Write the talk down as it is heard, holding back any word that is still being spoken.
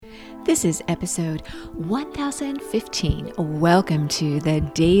This is episode 1015. Welcome to the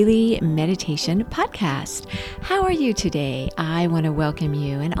Daily Meditation Podcast. How are you today? I want to welcome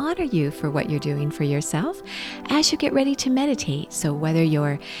you and honor you for what you're doing for yourself as you get ready to meditate. So whether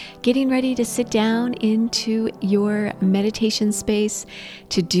you're getting ready to sit down into your meditation space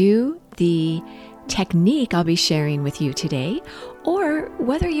to do the technique I'll be sharing with you today, or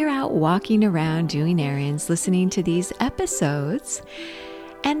whether you're out walking around doing errands, listening to these episodes,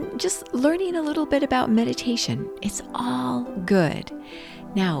 and just learning a little bit about meditation. It's all good.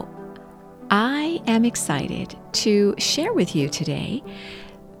 Now, I am excited to share with you today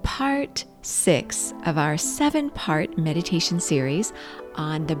part 6 of our 7-part meditation series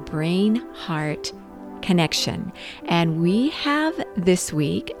on the brain-heart connection. And we have this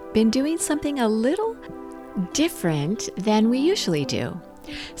week been doing something a little different than we usually do.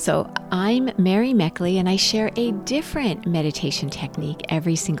 So I'm Mary Meckley, and I share a different meditation technique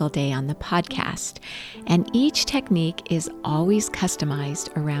every single day on the podcast. And each technique is always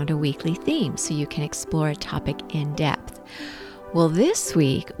customized around a weekly theme, so you can explore a topic in depth. Well, this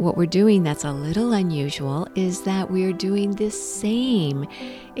week, what we're doing that's a little unusual is that we're doing this same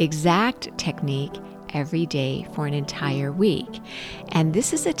exact technique every day for an entire week. And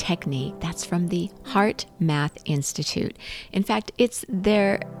this is a technique that's from the Heart Math Institute. In fact, it's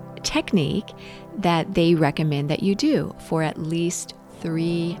their technique that they recommend that you do for at least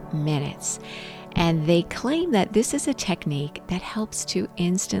 3 minutes. And they claim that this is a technique that helps to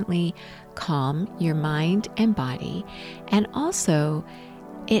instantly calm your mind and body. And also,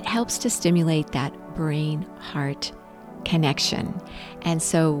 it helps to stimulate that brain-heart connection. And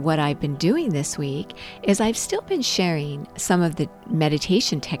so what I've been doing this week is I've still been sharing some of the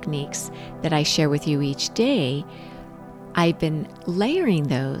meditation techniques that I share with you each day. I've been layering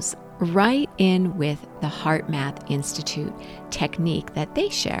those right in with the Heart Math Institute technique that they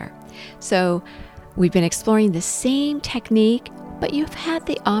share. So we've been exploring the same technique, but you've had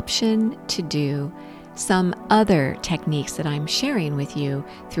the option to do some other techniques that I'm sharing with you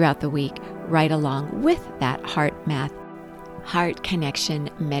throughout the week right along with that heart connection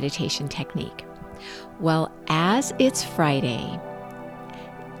meditation technique. Well, as it's Friday,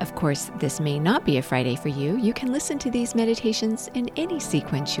 of course, this may not be a Friday for you. You can listen to these meditations in any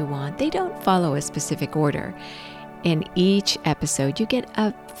sequence you want. They don't follow a specific order. In each episode, you get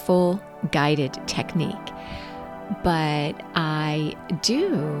a full guided technique. But I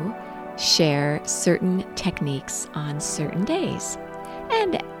do share certain techniques on certain days.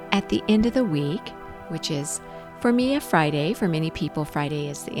 And at the end of the week, which is for me a Friday, for many people Friday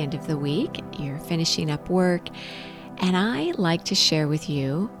is the end of the week, you're finishing up work, and I like to share with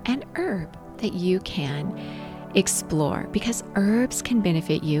you an herb that you can explore, because herbs can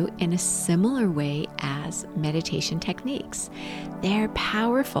benefit you in a similar way as meditation techniques. They're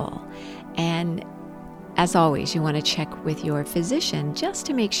powerful, and as always, you want to check with your physician just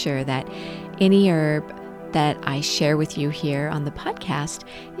to make sure that any herb that I share with you here on the podcast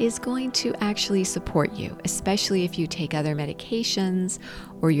is going to actually support you, especially if you take other medications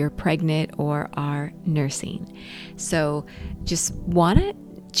or you're pregnant or are nursing. So just want to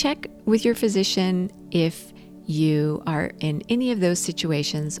check with your physician if you are in any of those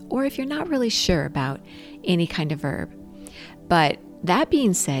situations or if you're not really sure about any kind of herb. But that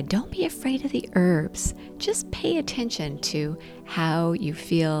being said, don't be afraid of the herbs. Just pay attention to how you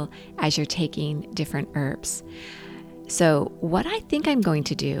feel as you're taking different herbs. So what I think I'm going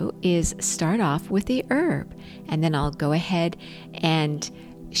to do is start off with the herb, and then I'll go ahead and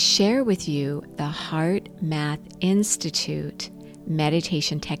share with you the Heart Math Institute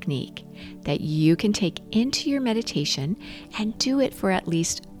meditation technique that you can take into your meditation and do it for at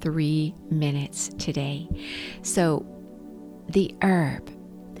least 3 minutes today. So the herb.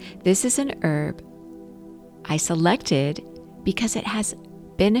 This is an herb I selected because it has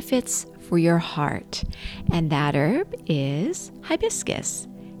benefits for your heart. And that herb is hibiscus.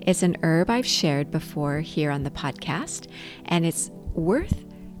 It's an herb I've shared before here on the podcast, and it's worth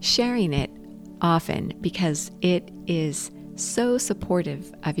sharing it often because it is so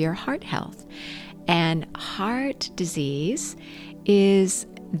supportive of your heart health. And heart disease is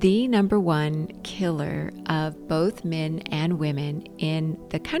the number 1 killer of both men and women in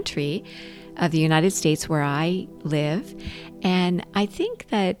the country of the United States where I live. And I think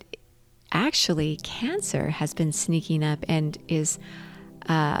that actually cancer has been sneaking up and is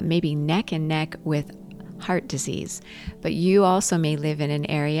maybe neck and neck with heart disease. But you also may live in an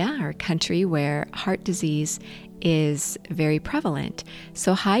area or country where heart disease is very prevalent.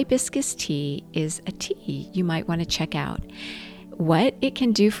 So hibiscus tea is a tea you might want to check out. What it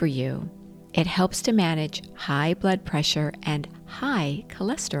can do for you, it helps to manage high blood pressure and high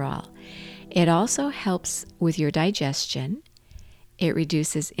cholesterol. It also helps with your digestion. It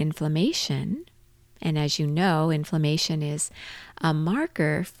reduces inflammation. And as you know, inflammation is a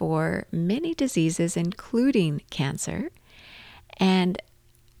marker for many diseases, including cancer. And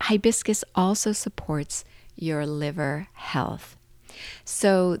hibiscus also supports your liver health.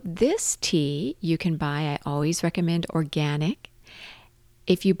 So this tea you can buy, I always recommend organic.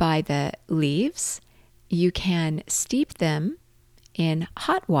 If you buy the leaves, you can steep them in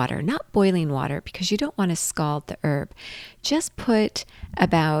hot water, not boiling water, because you don't want to scald the herb. Just put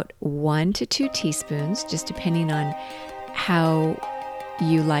about 1 to 2 teaspoons, just depending on how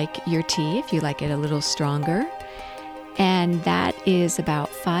you like your tea, if you like it a little stronger. And that is about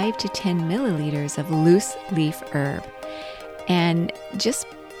 5 to 10 milliliters of loose leaf herb. And just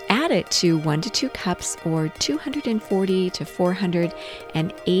add it to 1 to 2 cups or 240 to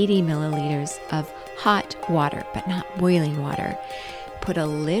 480 milliliters of hot water, but not boiling water. Put a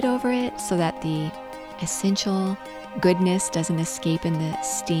lid over it so that the essential goodness doesn't escape in the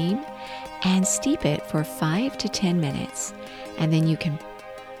steam, and steep it for 5 to 10 minutes. And then you can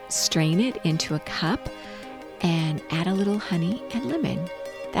strain it into a cup and add a little honey and lemon.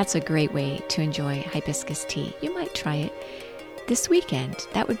 That's a great way to enjoy hibiscus tea. You might try it this weekend.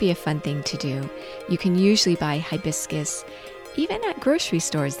 That would be a fun thing to do. You can usually buy hibiscus even at grocery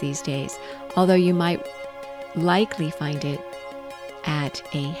stores these days, although you might likely find it at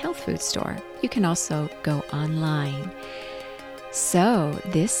a health food store. You can also go online. So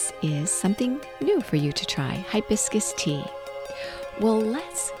this is something new for you to try, hibiscus tea. Well,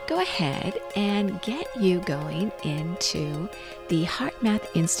 let's go ahead and get you going into the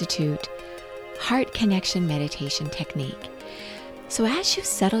HeartMath Institute Heart Connection Meditation Technique. So as you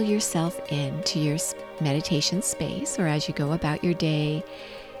settle yourself into your meditation space, or as you go about your day,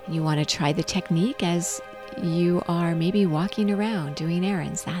 and you want to try the technique as you are maybe walking around doing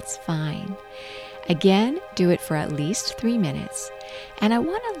errands, that's fine. Again, do it for at least 3 minutes. And I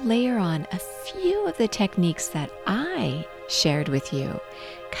want to layer on a few of the techniques that I shared with you,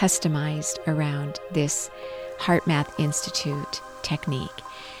 customized around this HeartMath Institute technique.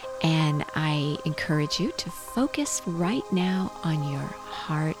 And I encourage you to focus right now on your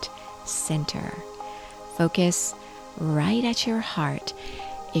heart center. Focus right at your heart.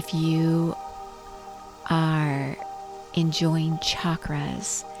 If you are enjoying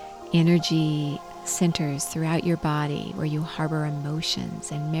chakras, energy centers throughout your body where you harbor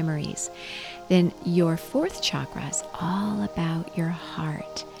emotions and memories, then your 4th chakra is all about your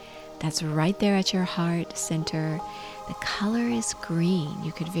heart. That's right there at your heart center. The color is green.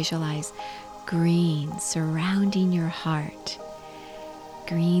 You could visualize green surrounding your heart.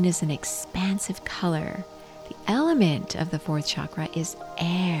 Green is an expansive color. The element of the 4th chakra is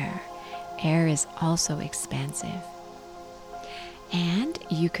air. Air is also expansive. And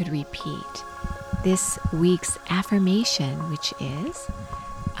you could repeat this week's affirmation, which is,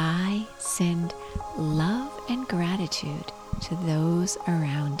 I send love and gratitude to those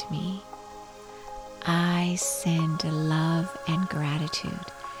around me. I send love and gratitude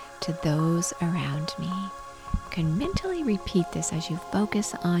to those around me. You can mentally repeat this as you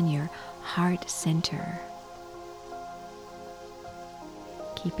focus on your heart center.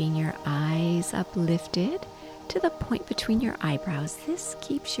 Keeping your eyes uplifted to the point between your eyebrows. This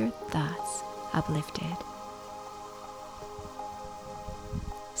keeps your thoughts uplifted.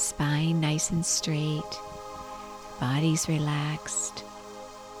 Spine nice and straight. Body's relaxed.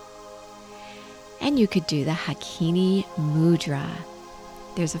 And you could do the Hakini Mudra.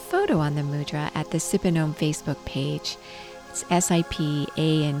 There's a photo on the mudra at the Sipandom Facebook page. It's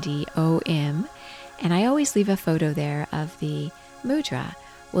Sipandom. And I always leave a photo there of the mudra.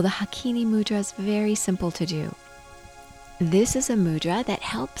 Well, the Hakini Mudra is very simple to do. This is a mudra that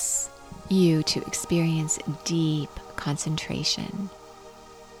helps you to experience deep concentration.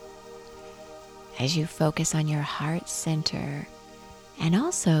 As you focus on your heart center, and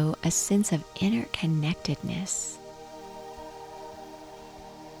also a sense of inner connectedness.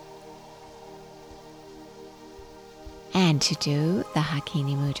 And to do the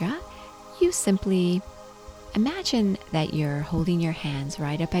Hakini Mudra, you simply imagine that you're holding your hands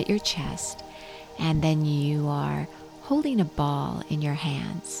right up at your chest, and then you are holding a ball in your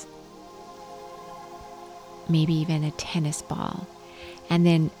hands, maybe even a tennis ball, and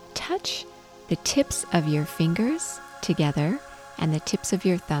then touch the tips of your fingers together and the tips of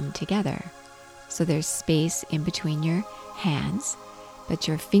your thumb together. So there's space in between your hands, but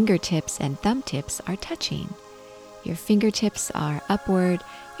your fingertips and thumb tips are touching. Your fingertips are upward,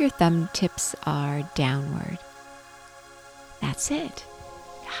 your thumb tips are downward. That's it.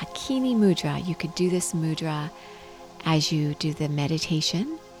 Hakini Mudra. You could do this mudra as you do the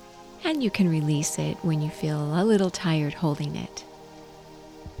meditation, and you can release it when you feel a little tired holding it.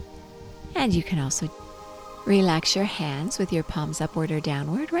 And you can also relax your hands with your palms upward or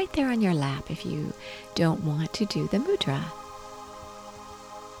downward right there on your lap if you don't want to do the mudra.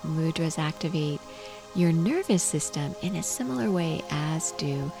 Mudras activate your nervous system in a similar way as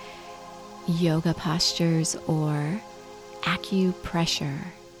do yoga postures or acupressure.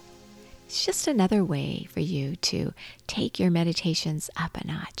 It's just another way for you to take your meditations up a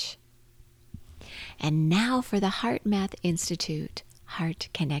notch. And now for the HeartMath Institute Heart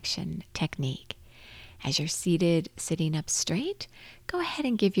Connection Technique. As you're sitting up straight, go ahead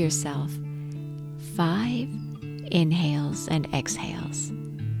and give yourself 5 inhales and exhales.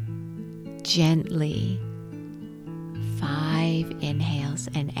 Gently, 5 inhales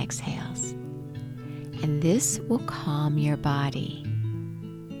and exhales. And this will calm your body.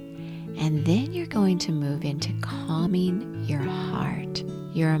 And then you're going to move into calming your heart,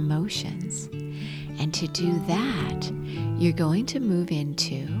 your emotions. And to do that, you're going to move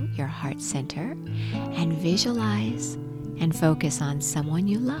into your heart center and visualize and focus on someone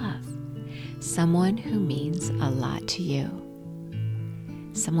you love, someone who means a lot to you,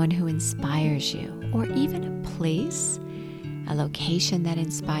 someone who inspires you, or even a place, a location that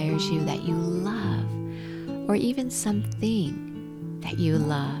inspires you that you love, or even something that you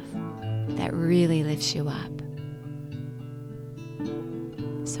love that really lifts you up.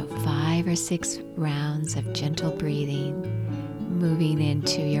 So 5 or 6 rounds of gentle breathing, moving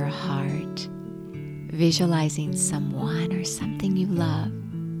into your heart, visualizing someone or something you love,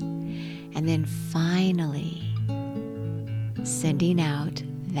 and then finally sending out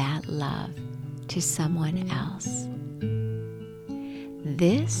that love to someone else.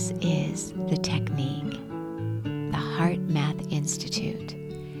 This is the technique, the HeartMath Institute.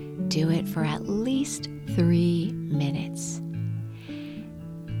 Do it for at least 3 minutes.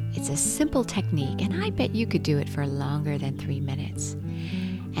 It's a simple technique, and I bet you could do it for longer than 3 minutes.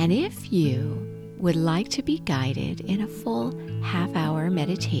 And if you would like to be guided in a full half-hour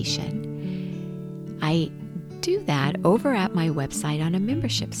meditation, I do that over at my website on a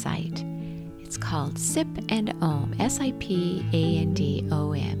membership site. It's called Sip and Om, SIPANDOM.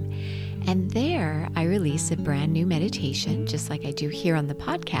 And there I release a brand new meditation, just like I do here on the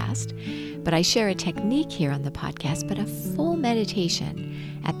podcast. But I share a technique here on the podcast, but a full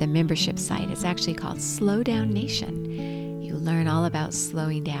meditation at the membership site. It's actually called Slow Down Nation. You learn all about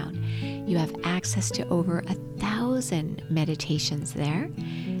slowing down. You have access to over 1,000 meditations there,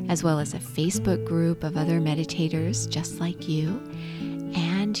 as well as a Facebook group of other meditators just like you.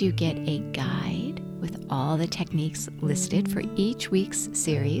 And you get a guide with all the techniques listed for each week's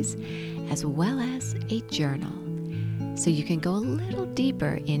series, as well as a journal. So you can go a little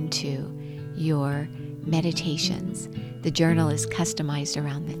deeper into your meditations. The journal is customized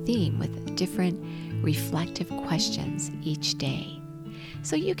around the theme with different reflective questions each day.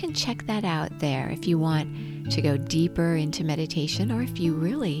 So you can check that out there if you want to go deeper into meditation, or if you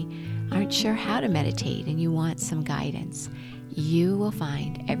really aren't sure how to meditate and you want some guidance. You will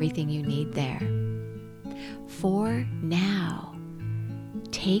find everything you need there. For now,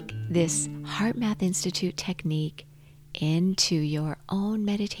 take this HeartMath Institute technique into your own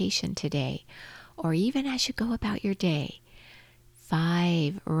meditation today, or even as you go about your day.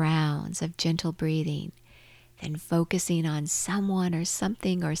 5 rounds of gentle breathing, then focusing on someone or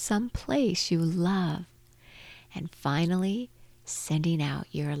something or some place you love. And finally, sending out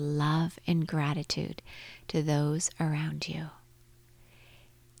your love and gratitude to those around you.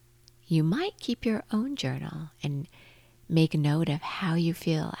 You might keep your own journal and make note of how you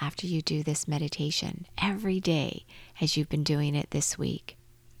feel after you do this meditation every day as you've been doing it this week.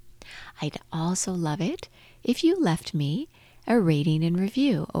 I'd also love it if you left me a rating and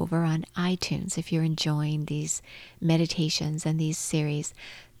review over on iTunes if you're enjoying these meditations and these series.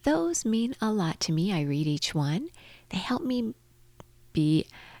 Those mean a lot to me. I read each one. They help me be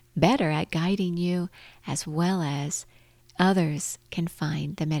better at guiding you, as well as others can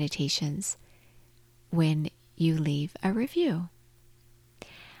find the meditations when you leave a review.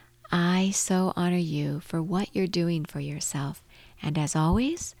 I so honor you for what you're doing for yourself. And as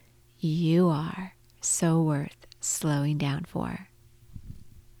always, you are so worth slowing down for.